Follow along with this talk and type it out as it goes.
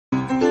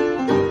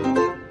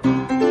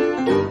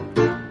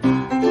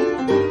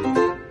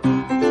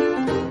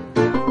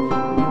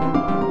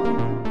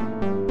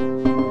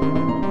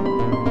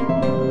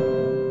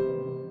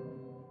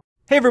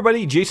Hey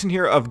everybody, Jason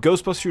here of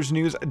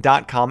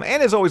GhostbustersNews.com,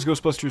 and as always,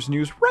 Ghostbusters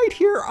News right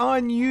here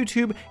on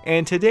YouTube.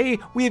 And today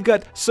we've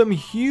got some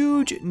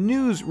huge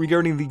news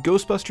regarding the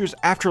Ghostbusters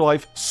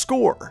Afterlife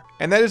score.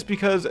 And that is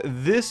because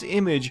this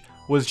image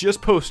was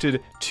just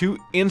posted to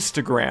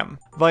Instagram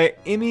via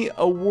Emmy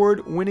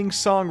Award-winning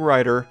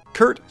songwriter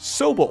Kurt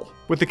Sobel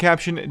with the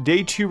caption,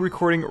 Day 2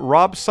 recording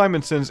Rob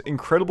Simonson's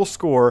incredible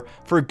score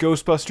for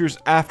Ghostbusters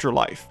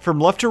Afterlife.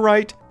 From left to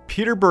right,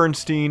 Peter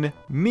Bernstein,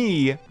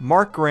 me,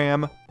 Mark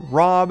Graham,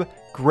 Rob,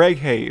 Greg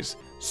Hayes,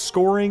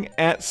 scoring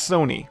at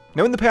Sony.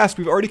 Now in the past,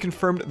 we've already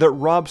confirmed that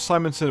Rob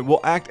Simonson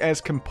will act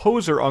as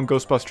composer on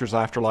Ghostbusters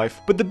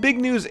Afterlife, but the big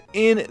news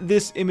in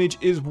this image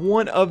is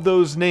one of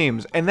those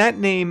names, and that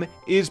name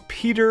is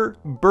Peter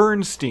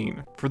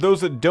Bernstein. For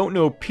those that don't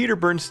know, Peter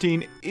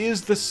Bernstein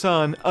is the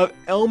son of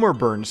Elmer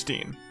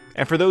Bernstein.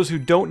 And for those who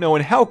don't know,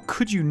 and how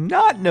could you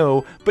not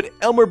know, but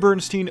Elmer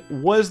Bernstein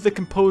was the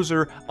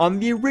composer on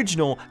the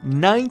original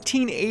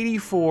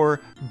 1984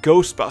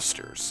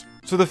 Ghostbusters.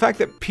 So the fact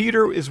that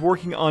Peter is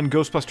working on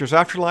Ghostbusters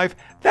Afterlife,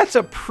 that's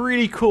a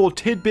pretty cool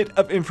tidbit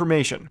of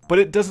information. But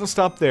it doesn't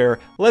stop there.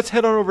 Let's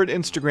head on over to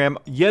Instagram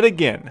yet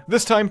again.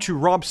 This time to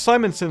Rob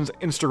Simonson's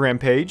Instagram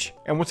page.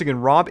 And once again,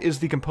 Rob is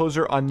the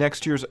composer on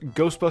next year's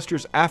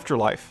Ghostbusters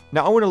Afterlife.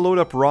 Now I want to load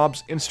up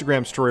Rob's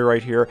Instagram story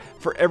right here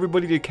for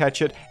everybody to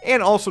catch it,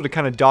 and also to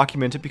kind of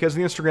document it, because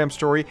the Instagram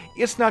story,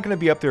 it's not going to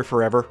be up there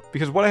forever.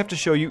 Because what I have to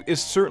show you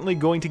is certainly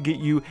going to get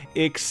you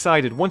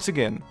excited. Once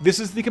again, this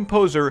is the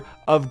composer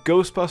of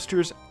Ghostbusters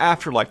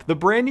Afterlife, the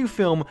brand new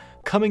film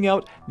coming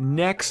out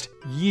next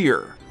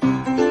year.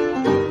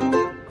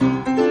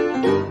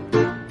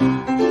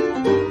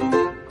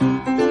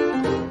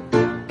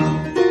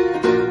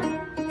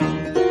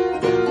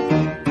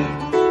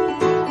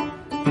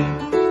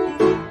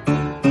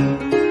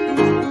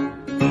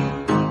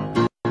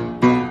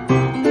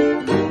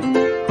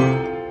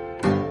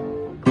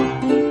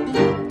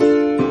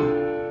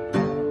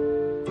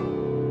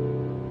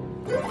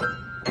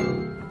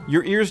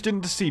 Your ears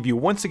didn't deceive you.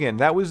 Once again,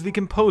 that was the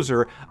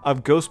composer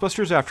of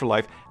Ghostbusters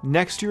Afterlife,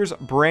 next year's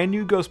brand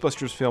new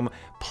Ghostbusters film,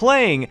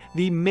 playing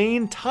the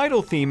main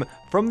title theme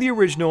from the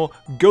original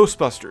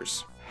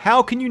Ghostbusters.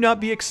 How can you not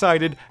be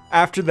excited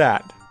after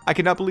that? I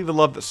cannot believe the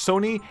love that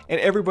Sony and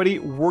everybody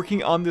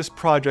working on this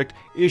project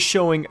is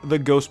showing the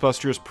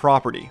Ghostbusters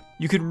property.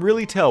 You can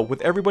really tell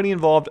with everybody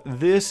involved,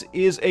 this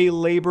is a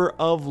labor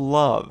of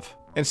love.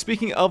 And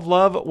speaking of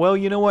love, well,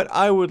 you know what?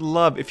 I would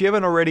love, if you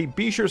haven't already,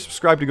 be sure to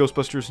subscribe to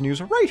Ghostbusters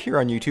News right here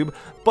on YouTube.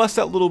 Bust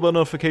that little bell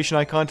notification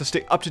icon to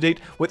stay up to date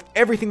with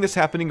everything that's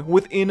happening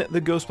within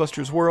the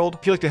Ghostbusters world.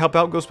 If you'd like to help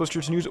out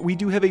Ghostbusters News, we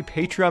do have a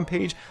Patreon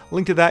page.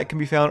 Link to that can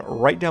be found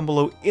right down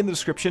below in the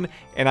description.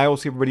 And I will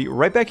see everybody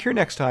right back here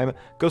next time,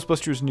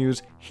 Ghostbusters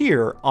News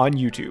here on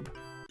YouTube.